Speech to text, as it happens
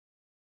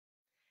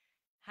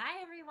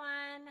Hi,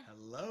 everyone.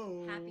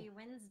 Hello. Happy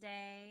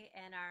Wednesday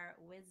and our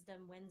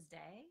Wisdom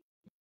Wednesday.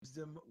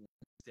 Wisdom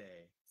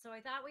Wednesday. So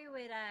I thought we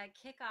would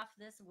kick off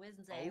this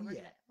Wednesday. Oh We're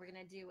yeah. gonna we're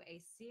gonna do a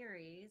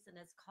series, and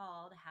it's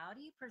called "How Do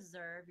You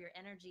Preserve Your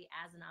Energy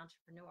as an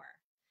Entrepreneur?"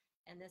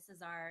 And this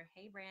is our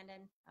Hey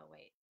Brandon. Oh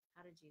wait,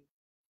 how did you?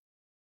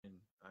 And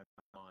I'm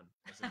on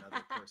as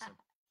another person.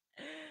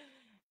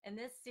 In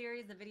this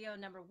series, the video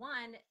number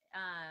one,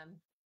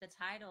 the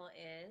title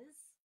is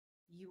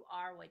 "You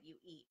Are What You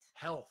Eat."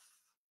 Health,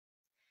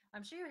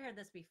 I'm sure you heard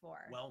this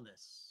before.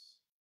 wellness,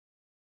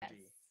 Yes.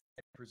 energy,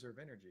 and preserve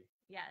energy.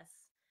 Yes.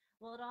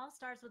 Well, it all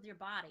starts with your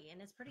body,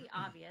 and it's pretty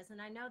obvious.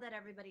 And I know that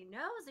everybody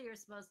knows that you're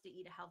supposed to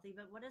eat healthy,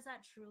 but what does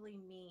that truly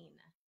mean?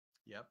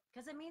 Yep.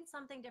 Because it means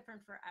something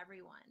different for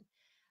everyone.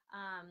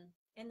 And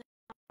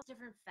there's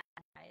different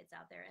fat diets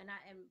out there.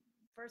 And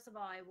first of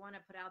all, I want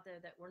to put out there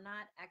that we're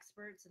not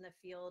experts in the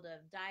field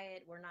of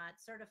diet. We're not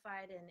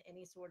certified in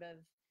any sort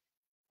of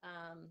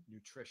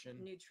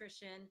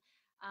Nutrition.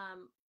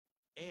 Um,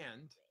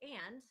 And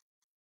and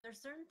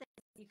there's certain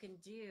things you can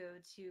do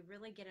to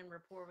really get in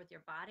rapport with your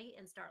body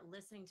and start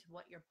listening to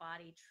what your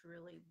body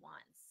truly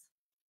wants.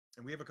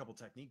 we have a couple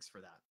techniques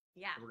for that.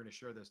 Yeah. And we're going to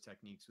share those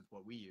techniques with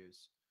what we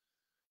use.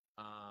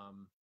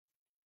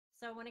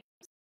 So when it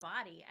comes to the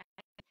body,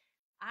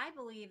 I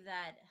believe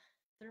that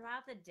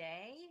throughout the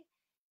day,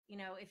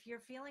 if you're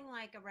feeling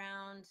like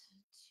around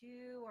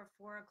 2 or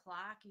 4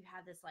 o'clock, you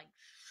have this like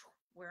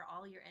where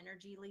all your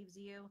energy leaves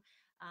you.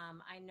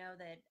 I know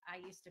that I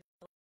used to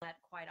feel that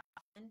quite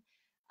often.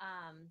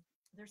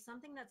 There's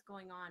something that's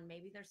going on.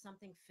 Maybe there's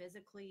something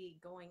physically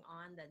going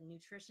on, the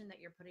nutrition that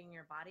you're putting in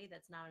your body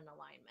that's not in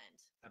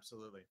alignment.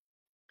 Absolutely.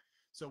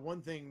 So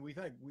one thing we've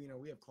had,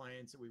 we have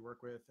clients that we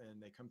work with,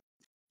 and they come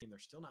and they're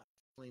still not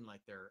feeling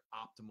like their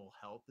optimal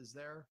health is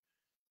there.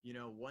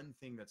 One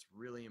thing that's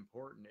really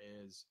important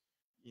is,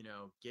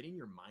 getting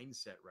your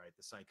mindset right,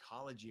 the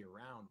psychology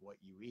around what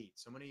you eat.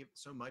 Many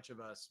of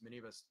us,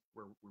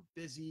 we're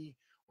busy,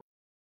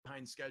 we're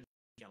behind schedule,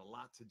 we got a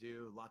lot to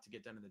do, a lot to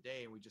get done in the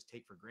day, and we just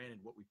take for granted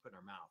what we put in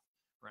our mouth,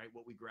 right?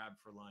 What we grab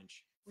for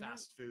lunch,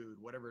 fast food,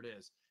 whatever it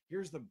is.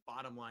 Here's the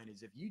bottom line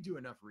is, if you do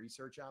enough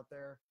research out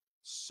there,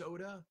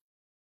 soda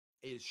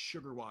is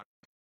sugar water.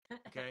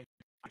 Okay.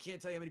 I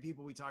can't tell you how many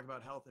people we talk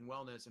about health and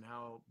wellness and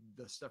how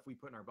the stuff we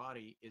put in our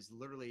body is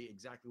literally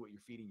exactly what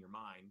you're feeding your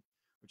mind,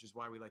 which is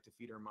why we like to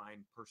feed our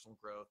mind personal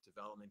growth,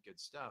 development, good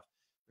stuff.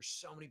 There's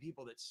so many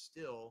people that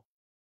still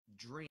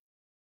drink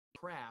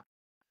crap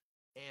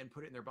and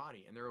put it in their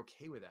body, and they're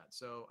okay with that.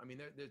 So, I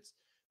mean,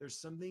 there's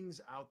some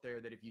things out there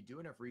that if you do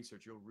enough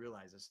research, you'll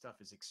realize this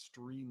stuff is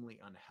extremely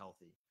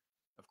unhealthy.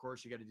 Of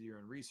course, you got to do your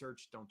own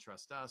research. Don't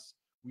trust us.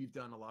 We've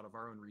done a lot of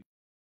our own research.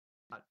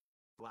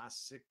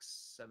 Last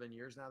 6-7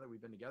 years now that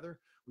we've been together,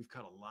 we've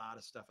cut a lot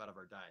of stuff out of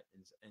our diet.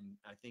 And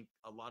I think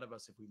a lot of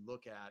us, if we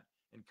look at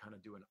and kind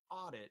of do an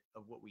audit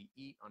of what we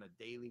eat on a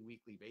daily,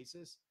 weekly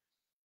basis,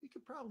 we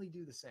could probably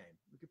do the same.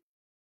 We could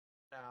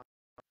put out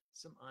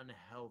some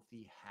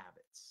unhealthy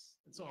habits.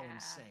 That's all I'm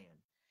saying.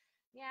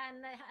 Yeah,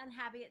 and the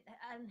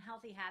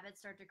unhealthy habits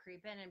start to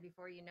creep in, and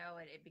before you know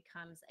it, it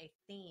becomes a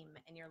theme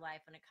in your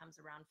life when it comes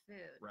around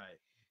food. Right.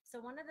 So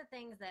one of the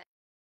things that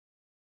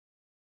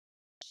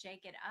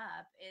shake it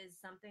up is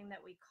something that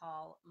we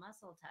call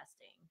muscle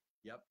testing.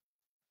 Yep.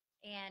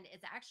 And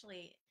it's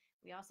actually,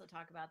 we also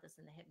talk about this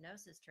in the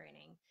hypnosis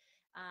training.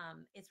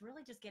 It's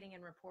really just getting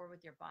in rapport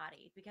with your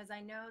body, because I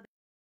know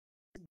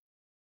that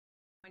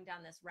going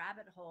down this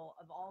rabbit hole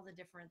of all the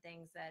different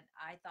things that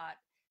I thought,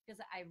 because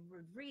I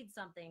would read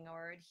something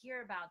or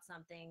hear about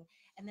something,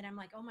 and then I'm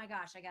like, oh my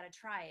gosh, I got to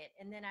try it.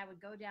 And then I would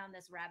go down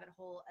this rabbit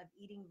hole of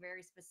eating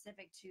very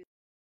specific to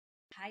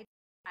type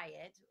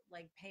diet,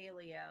 like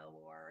paleo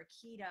or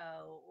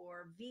keto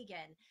or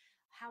vegan.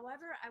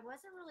 However, I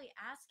wasn't really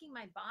asking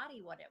my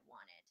body what it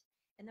wanted.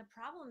 And the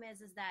problem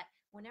is that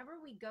whenever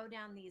we go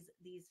down these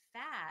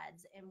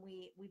fads, and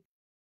we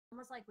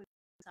almost like we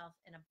put ourselves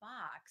in a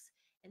box,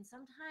 and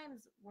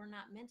sometimes we're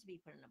not meant to be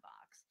put in a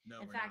box.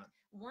 No, in we're fact,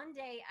 not. one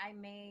day I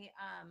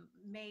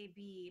may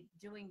be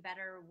doing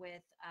better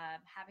with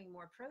having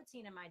more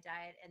protein in my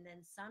diet, and then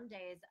some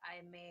days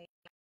I may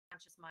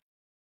conscious my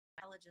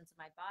intelligence of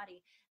my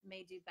body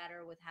may do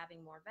better with having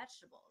more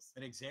vegetables.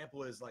 An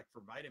example is like for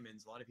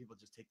vitamins, a lot of people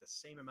just take the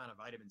same amount of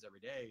vitamins every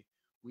day.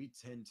 We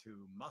tend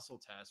to muscle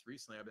test.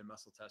 Recently, I've been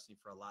muscle testing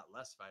for a lot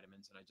less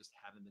vitamins, and I just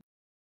haven't been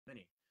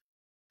many.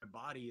 My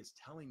body is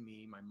telling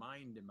me, my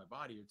mind and my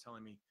body are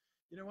telling me,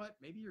 you know what?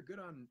 Maybe you're good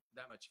on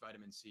that much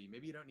vitamin C.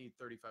 Maybe you don't need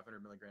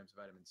 3,500 milligrams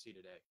of vitamin C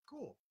today.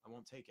 Cool. I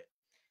won't take it.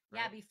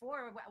 Right? Yeah,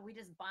 before we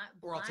just blindly,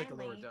 or I'll take a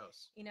lower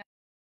dose.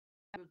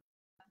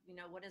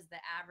 What is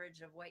the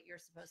average of what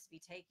you're supposed to be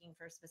taking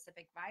for a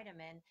specific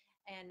vitamin,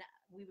 and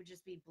we would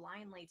just be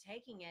blindly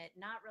taking it,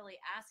 not really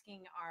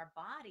asking our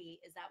body,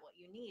 is that what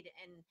you need?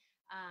 And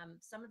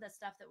some of the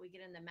stuff that we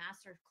get in the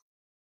master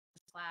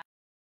class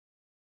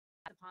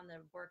upon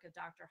the work of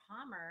Dr.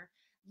 Hammer,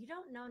 you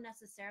don't know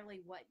necessarily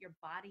what your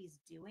body's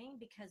doing,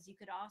 because you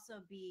could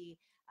also be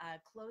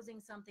closing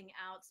something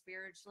out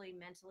spiritually,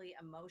 mentally,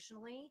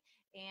 emotionally,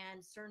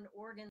 and certain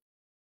organs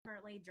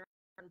currently during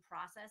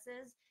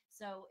processes.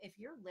 So if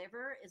your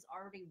liver is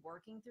already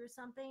working through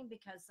something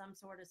because some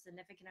sort of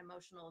significant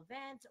emotional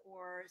event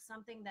or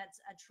something that's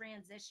a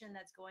transition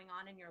that's going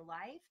on in your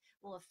life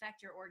will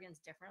affect your organs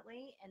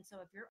differently. And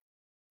so if you're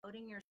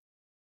loading your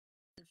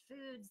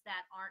foods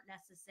that aren't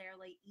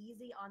necessarily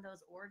easy on those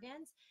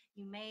organs,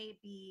 you may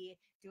be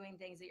doing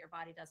things that your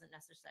body doesn't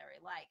necessarily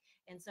like.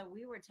 And so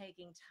we were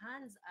taking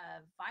tons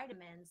of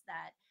vitamins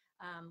that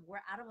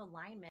were out of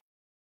alignment.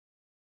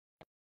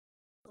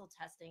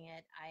 Testing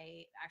it,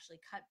 I actually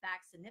cut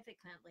back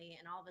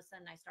significantly, and all of a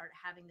sudden I started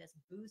having this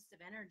boost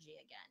of energy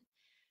again.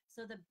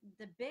 So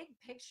the big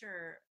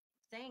picture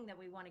thing that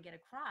we want to get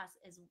across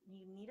is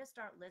you need to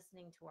start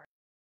listening to our.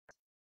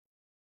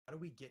 How do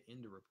we get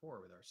into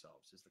rapport with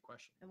ourselves is the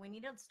question. And we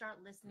need to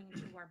start listening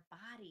to our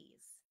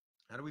bodies.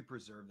 How do we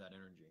preserve that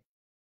energy?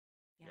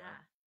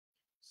 Yeah.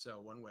 So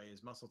one way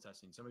is muscle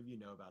testing. Some of you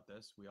know about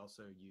this. We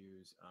also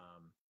use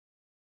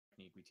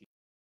technique. We teach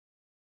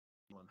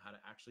them how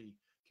to actually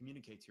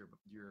communicate to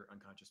your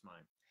unconscious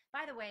mind.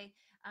 By the way,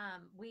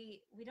 we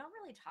don't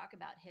really talk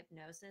about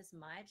hypnosis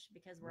much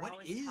because we're What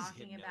always is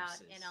talking about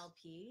hypnosis?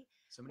 NLP.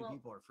 So many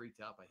people are freaked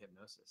out by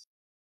hypnosis.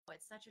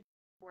 It's such a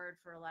word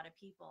for a lot of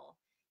people.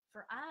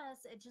 For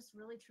us, it just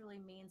really truly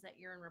means that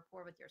you're in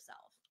rapport with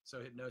yourself.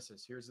 So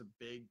hypnosis, here's a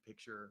big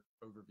picture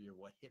overview of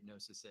what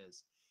hypnosis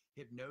is.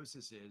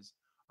 Hypnosis is,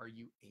 are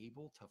you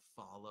able to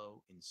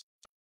follow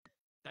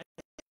instructions?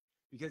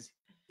 Because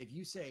if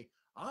you say,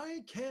 I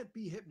can't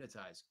be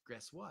hypnotized,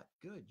 guess what?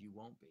 Good, you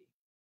won't be.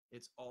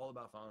 It's all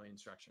about following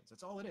instructions.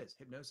 That's all it is.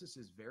 Hypnosis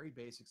is very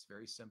basic, it's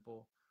very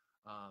simple.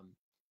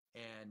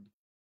 And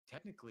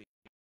technically,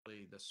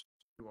 the smarter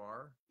you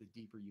are, the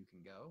deeper you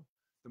can go.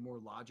 The more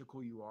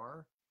logical you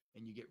are,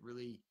 and you get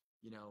really,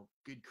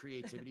 good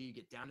creativity, you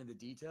get down into the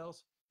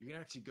details, you can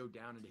actually go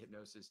down into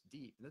hypnosis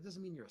deep. And that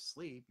doesn't mean you're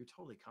asleep. You're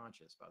totally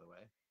conscious, by the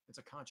way. It's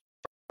a conscious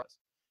process.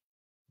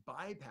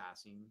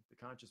 Bypassing the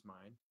conscious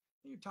mind,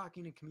 and you're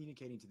talking and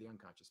communicating to the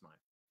unconscious mind.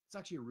 It's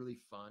actually a really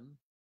fun,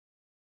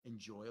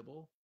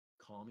 enjoyable,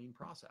 calming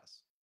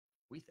process,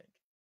 we think.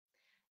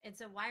 And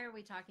so why are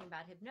we talking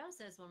about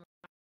hypnosis when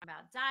we're talking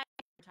about diet,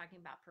 we're talking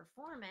about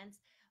performance?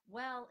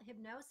 Well,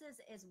 hypnosis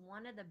is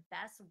one of the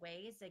best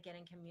ways to get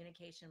in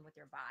communication with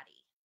your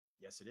body.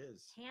 Yes, it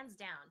is. Hands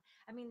down.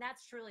 I mean,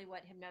 that's truly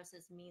what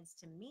hypnosis means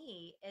to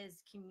me,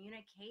 is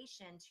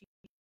communication to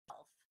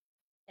yourself.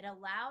 It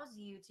allows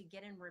you to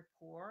get in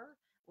rapport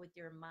with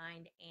your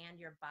mind and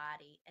your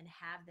body and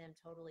have them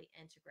totally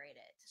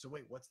integrated. So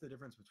wait, what's the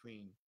difference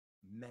between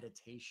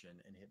meditation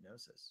and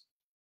hypnosis?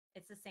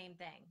 It's the same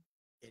thing.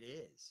 It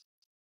is.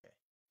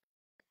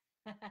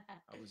 Okay.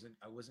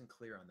 I wasn't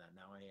clear on that.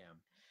 Now I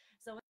am.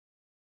 So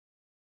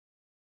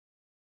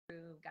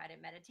through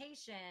guided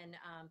meditation,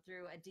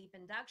 through a deep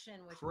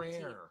induction, which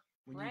prayer.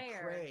 When prayer. you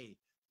pray,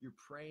 you're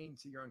praying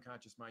to your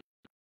unconscious mind.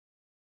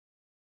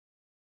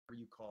 Or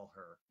you call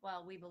her.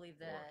 Well, we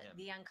believe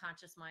the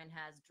unconscious mind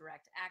has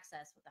direct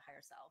access with the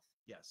higher self.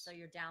 Yes. So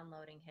you're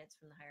downloading hits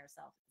from the higher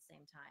self at the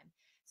same time.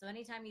 So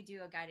anytime you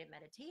do a guided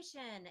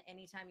meditation,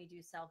 anytime you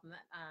do self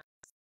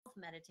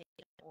meditation,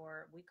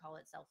 or we call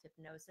it self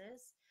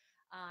hypnosis,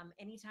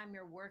 anytime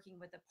you're working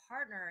with a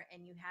partner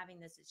and you having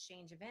this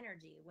exchange of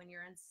energy, when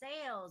you're in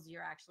sales,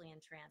 you're actually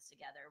in trance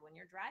together. When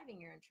you're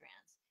driving, you're in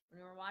trance. When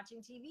you're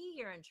watching TV,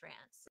 you're in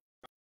trance.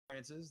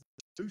 Trances,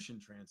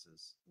 solution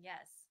trances.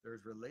 Yes.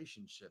 There's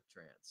relationship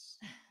trance.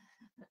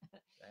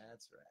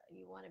 That's right.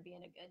 You want to be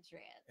in a good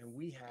trance. And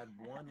we had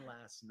one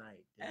last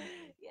night, didn't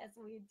we? Yes,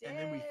 we did. And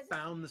then we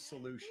found the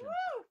solution.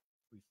 Woo!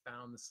 We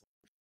found the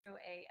solution. Through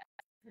a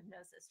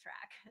hypnosis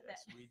track.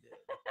 Yes, we did.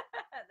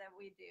 That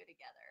we do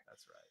together.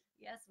 That's right.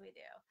 Yes, we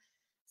do.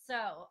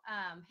 So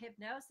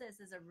hypnosis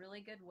is a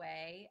really good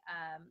way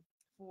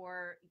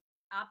for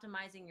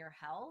optimizing your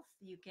health.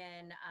 You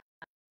can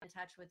in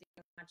touch with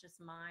your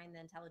conscious mind, the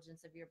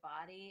intelligence of your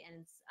body,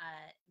 and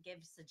give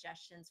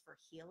suggestions for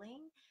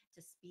healing,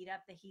 to speed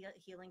up the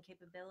healing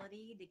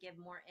capability, to give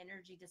more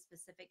energy to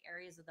specific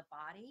areas of the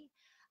body.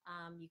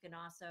 You can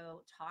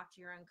also talk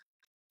to your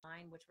unconscious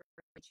mind, which we're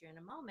going to get you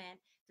in a moment,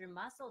 through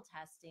muscle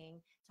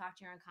testing. Talk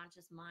to your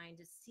unconscious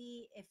mind to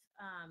see if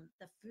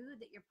the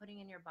food that you're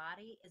putting in your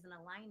body is in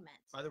alignment.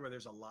 By the way,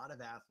 there's a lot of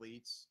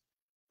athletes,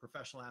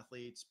 professional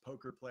athletes,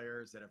 poker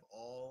players that have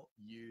all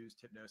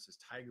used hypnosis.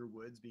 Tiger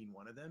Woods being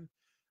one of them,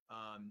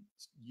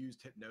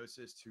 used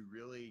hypnosis to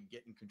really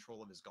get in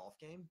control of his golf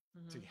game,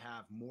 to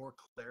have more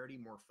clarity,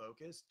 more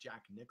focus.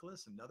 Jack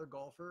Nicklaus, another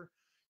golfer,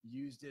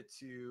 used it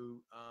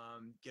to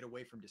get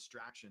away from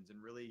distractions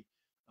and really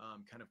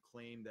kind of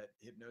claimed that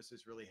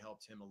hypnosis really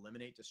helped him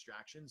eliminate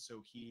distractions.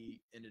 So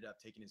he ended up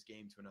taking his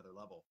game to another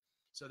level.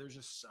 So there's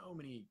just so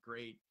many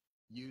great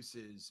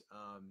uses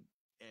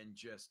and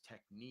just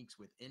techniques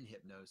within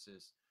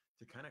hypnosis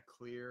to kind of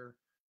clear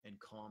and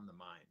calm the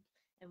mind.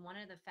 And one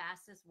of the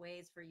fastest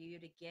ways for you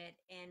to get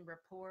in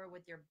rapport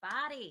with your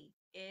body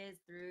is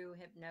through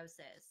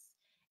hypnosis.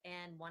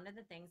 And one of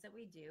the things that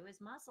we do is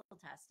muscle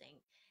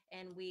testing.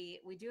 And we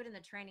do it in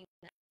the training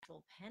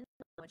actual pendulum,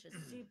 which is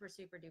super,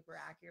 super duper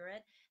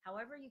accurate.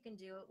 However, you can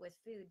do it with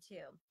food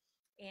too.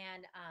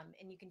 and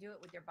you can do it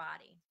with your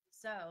body.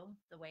 So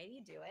the way you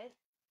do it,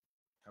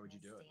 How would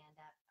you do it? stand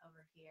up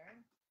over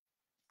here.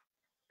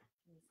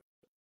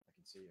 I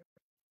can see you.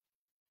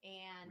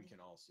 And We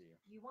can all see you.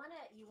 you want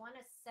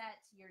to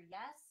set your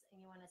yes and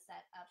you want to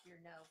set up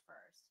your no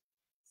first.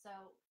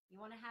 So you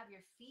want to have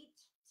your feet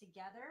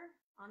together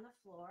on the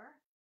floor.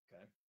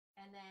 Okay.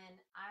 And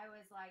then I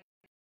always like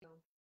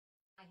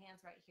my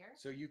hands right here.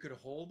 So you could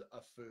hold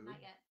a food. Not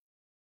yet.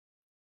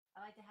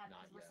 I like to have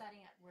Not we're yet.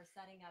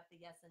 setting up the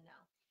yes and no.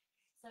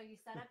 So you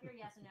set up your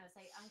yes and no.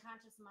 Say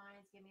unconscious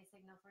minds, give me a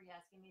signal for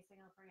yes, give me a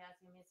signal for yes,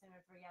 give me a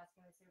signal for yes,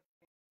 give me a signal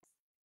for yes.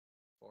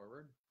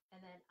 Forward. And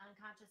then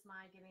unconscious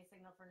mind, give me a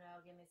signal for no,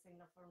 give me a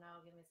signal for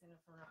no, give me a signal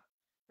for no.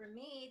 For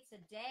me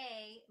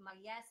today, my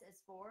yes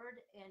is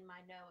forward and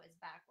my no is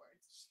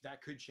backwards.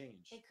 That could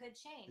change. It could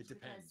change. It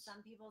depends. Because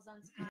some people's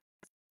unconscious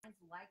minds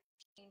like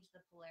to change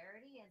the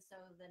polarity, and so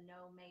the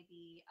no may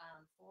be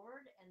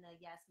forward and the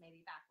yes may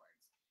be backwards.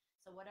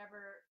 So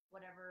whatever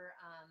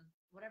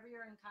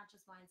your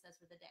unconscious mind says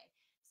for the day.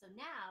 So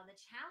now the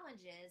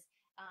challenge is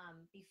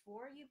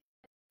before you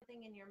put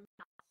something in your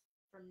mouth,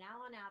 from now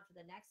on out for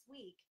the next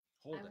week,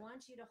 I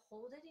want you to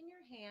hold it in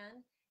your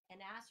hand and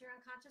ask your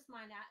unconscious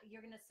mind.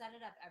 You're going to set it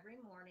up every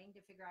morning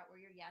to figure out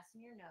where your yes and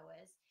your no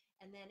is.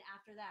 And then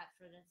after that,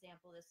 for an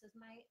example, this is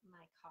my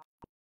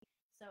coffee.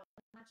 So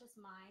unconscious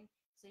mind.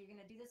 So you're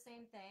going to do the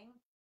same thing,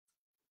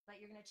 but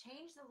you're going to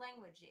change the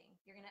languaging.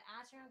 You're going to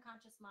ask your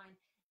unconscious mind,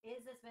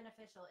 is this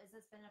beneficial? Is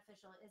this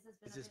beneficial? Is this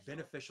beneficial? Is this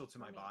beneficial to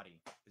my me? body?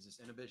 Is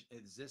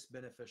this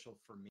beneficial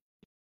for me?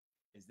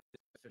 Is this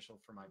beneficial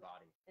for my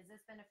body? Is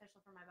this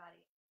beneficial for my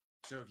body?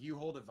 So if you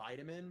hold a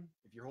vitamin,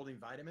 if you're holding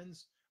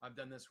vitamins, I've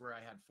done this where I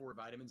had 4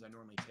 vitamins I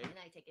normally take.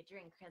 And I take a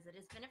drink because it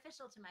is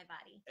beneficial to my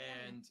body.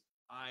 And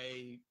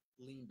I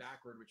lean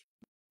backward, which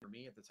for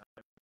me at the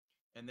time.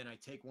 And then I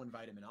take 1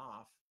 vitamin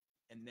off,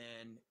 and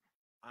then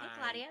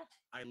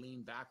I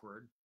lean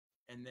backward,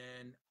 and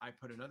then I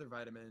put another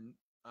vitamin.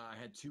 I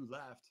had 2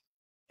 left,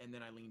 and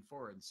then I leaned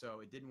forward. So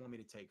it didn't want me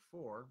to take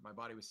 4. My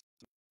body was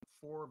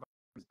 4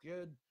 vitamins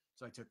good,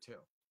 so I took 2.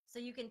 So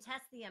you can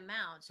test the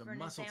amount. So for an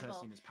muscle example,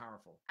 testing is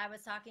powerful. I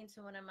was talking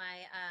to one of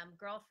my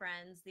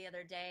girlfriends the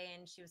other day,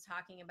 and she was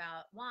talking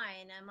about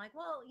wine. I'm like,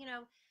 well,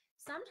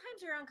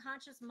 sometimes your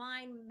unconscious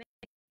mind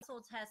makes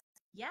muscle test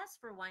yes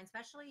for wine,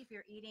 especially if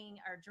you're eating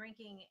or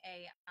drinking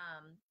a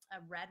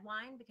red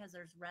wine, because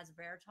there's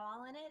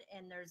resveratrol in it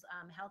and there's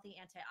healthy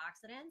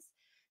antioxidants.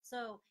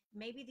 So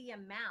maybe the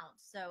amount.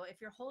 So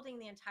if you're holding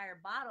the entire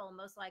bottle,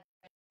 most likely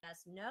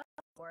yes, no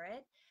for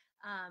it.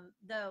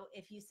 Though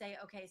if you say,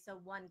 okay, so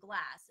 1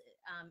 glass,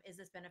 is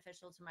this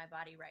beneficial to my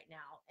body right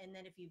now? And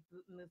then if you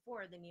move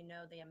forward, then you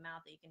know the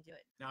amount that you can do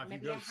it. Now, if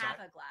maybe you go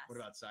half a glass. What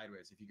about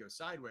sideways? If you go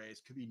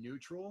sideways, could be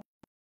neutral,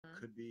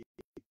 could be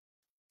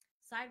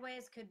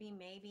sideways, could be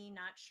maybe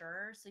not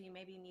sure. So you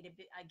maybe need to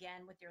be,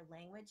 again, with your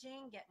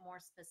languaging, get more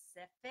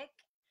specific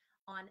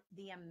on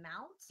the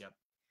amount. Yep.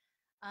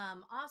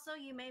 Also,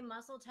 you may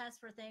muscle test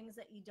for things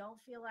that you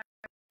don't feel are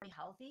really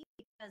healthy,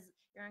 because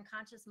your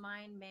unconscious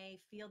mind may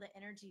feel the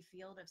energy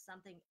field of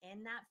something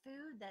in that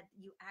food that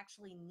you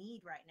actually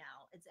need right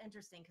now. It's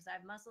interesting because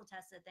I've muscle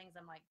tested things.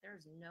 I'm like,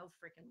 there's no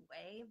freaking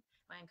way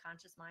my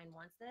unconscious mind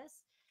wants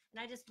this.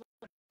 And I just do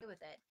with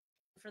it.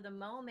 For the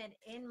moment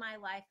in my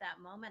life,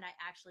 that moment, I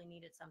actually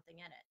needed something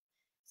in it.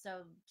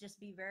 So just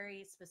be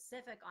very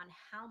specific on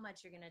how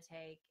much you're going to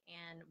take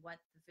and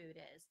what the food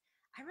is.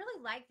 I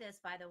really like this,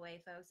 by the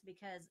way, folks,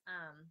 because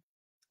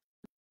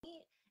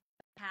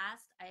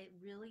past, I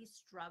really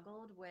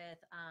struggled with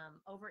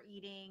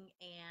overeating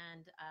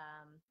and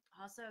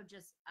also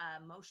just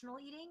emotional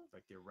eating.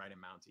 like the right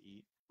amount to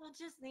eat. Well,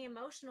 just the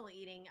emotional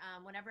eating.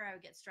 Whenever I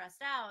would get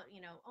stressed out,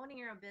 owning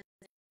your own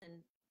business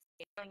and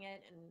scaling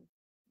it and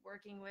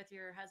working with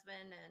your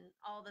husband and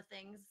all the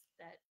things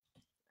that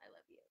I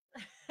love you.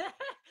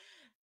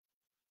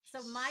 So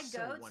my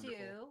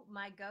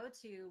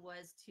go-to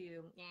was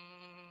to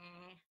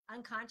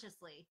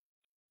unconsciously.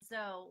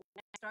 So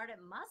when I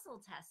started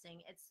muscle testing,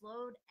 it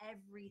slowed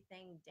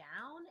everything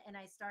down, and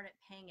I started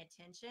paying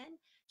attention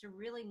to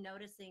really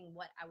noticing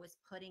what I was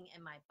putting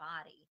in my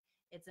body.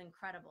 It's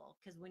incredible,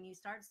 because when you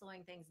start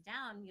slowing things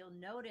down, you'll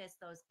notice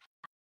those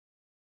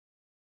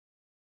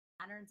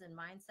patterns and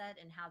mindset,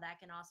 and how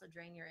that can also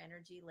drain your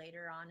energy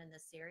later on in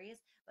the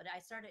series. But I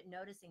started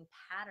noticing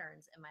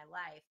patterns in my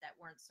life that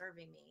weren't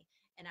serving me,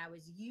 and I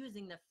was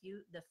using the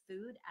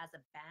food as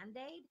a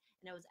band-aid,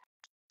 and it was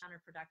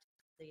counterproductive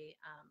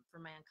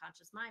for my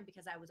unconscious mind,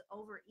 because I was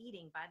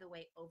overeating. By the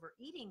way,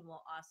 overeating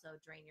will also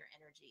drain your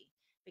energy,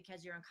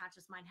 because your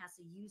unconscious mind has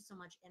to use so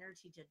much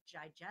energy to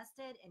digest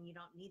it, and you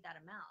don't need that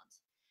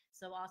amount.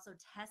 So also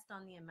test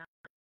on the amount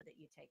that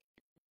you take.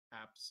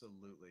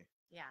 Absolutely.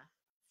 Yeah.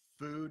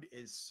 Food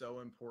is so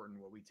important,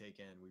 what we take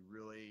in. We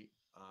really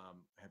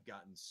have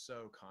gotten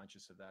so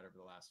conscious of that over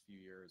the last few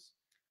years,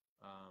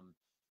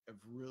 of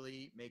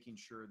really making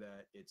sure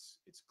that it's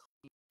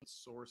clean,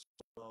 sourced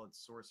well,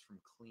 it's sourced from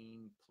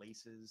clean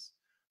places.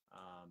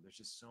 There's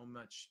just so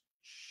much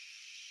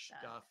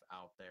stuff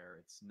out there.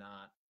 It's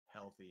not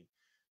healthy.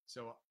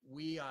 So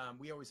we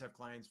always have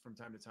clients from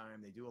time to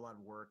time. They do a lot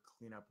of work,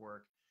 cleanup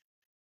work,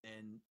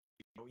 and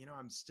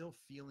I'm still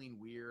feeling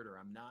weird or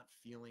I'm not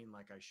feeling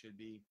like I should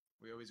be.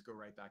 We always go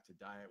right back to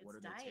diet. What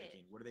It's are they diet.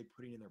 taking? What are they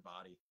putting in their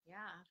body?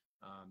 Yeah.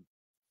 Um,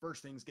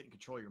 First thing is get in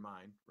control of your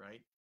mind, right?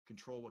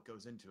 Control what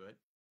goes into it,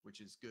 which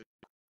is good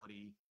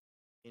quality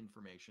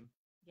information,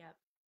 Yep.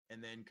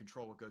 and then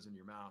control what goes in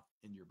your mouth,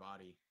 into your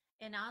body.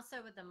 And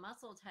also with the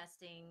muscle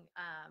testing,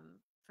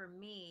 for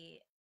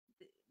me,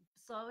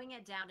 slowing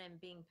it down and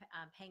being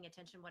paying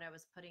attention what I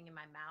was putting in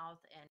my mouth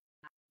and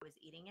how I was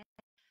eating it.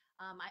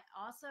 I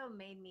also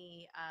made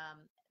me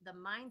the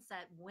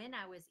mindset when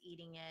I was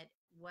eating it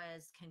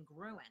was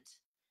congruent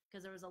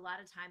because there was a lot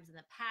of times in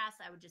the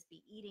past I would just be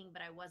eating,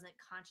 but I wasn't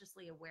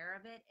consciously aware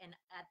of it. And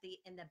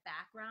in the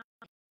background,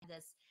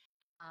 this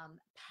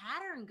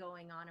pattern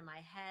going on in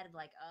my head,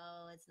 like,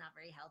 oh, it's not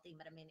very healthy,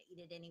 but I'm going to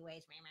eat it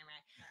anyways.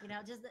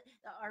 Just,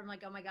 or I'm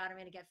like, oh my God, I'm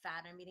going to get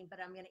fat. I'm eating,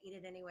 but I'm going to eat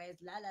it anyways.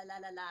 La, la,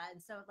 la, la, la.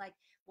 And so, like,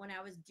 when I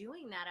was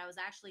doing that, I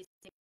was actually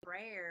saying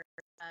prayers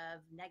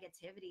of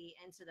negativity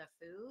into the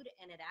food,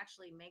 and it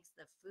actually makes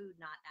the food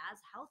not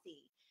as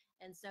healthy.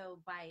 And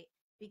so, by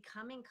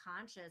becoming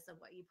conscious of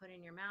what you put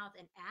in your mouth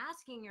and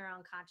asking your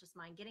unconscious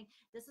mind,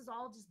 this is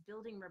all just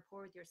building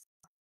rapport with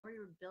yourself. Or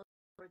you're building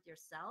with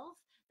yourself,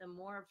 the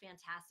more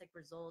fantastic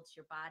results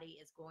your body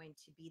is going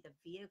to be the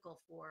vehicle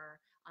for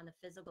on the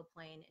physical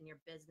plane in your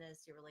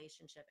business, your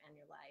relationship, and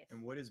your life.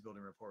 And what is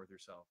building rapport with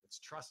yourself? It's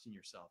trusting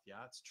yourself.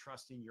 Yeah. It's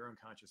trusting your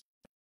unconscious,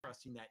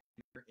 trusting that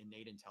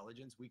innate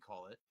intelligence. We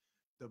call it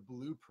the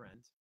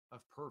blueprint of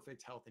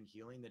perfect health and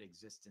healing that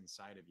exists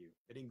inside of you.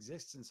 It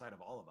exists inside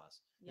of all of us.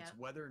 Yep. It's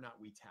whether or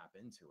not we tap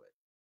into it.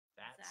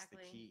 That's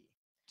Exactly. the key.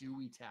 Do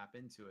we tap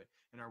into it?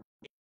 And are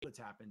we able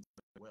to tap into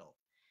it? Will.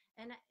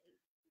 And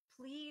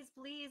please,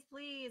 please,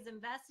 please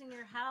invest in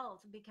your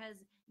health because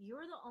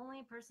you're the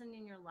only person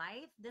in your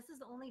life. This is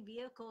the only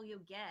vehicle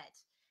you get.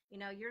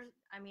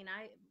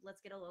 Let's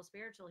get a little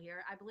spiritual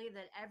here. I believe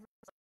that everyone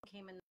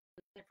came in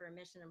for a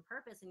mission and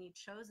purpose, and you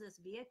chose this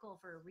vehicle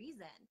for a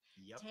reason.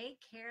 Yep. Take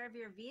care of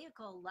your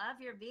vehicle, love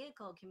your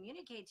vehicle,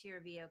 communicate to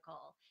your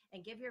vehicle,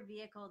 and give your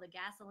vehicle the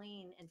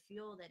gasoline and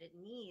fuel that it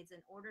needs in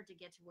order to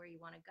get to where you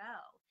want to go.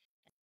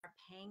 And start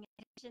paying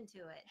attention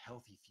to it.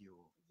 Healthy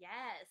fuel.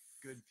 Yes.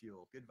 Good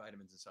fuel, good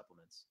vitamins and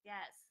supplements.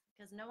 Yes,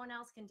 because no one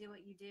else can do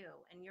what you do,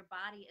 and your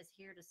body is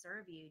here to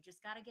serve you. You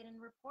just got to get in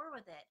rapport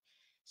with it.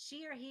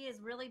 She or he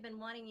has really been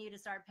wanting you to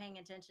start paying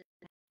attention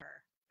to her.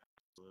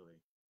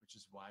 Absolutely. Which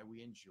is why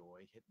we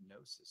enjoy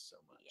hypnosis so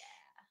much.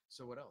 Yeah.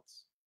 So what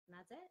else? And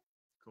that's it.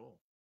 Cool.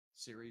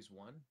 Series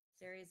 1.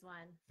 Series 1.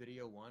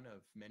 Video 1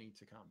 of many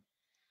to come.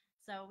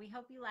 So we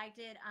hope you liked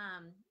it.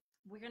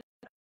 We're going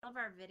to put all of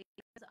our videos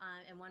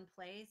in one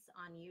place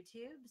on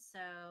YouTube.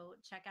 So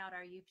check out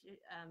our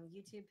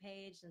YouTube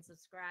page and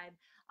subscribe.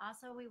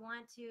 Also, we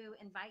want to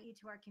invite you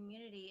to our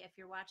community. If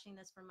you're watching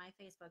this from my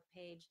Facebook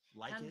page,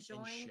 like come it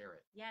join. and share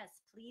it.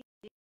 Yes, please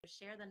do.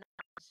 Share the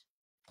knowledge.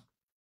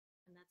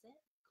 And that's it.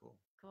 Cool.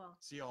 Cool.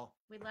 See y'all.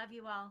 We love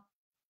you all.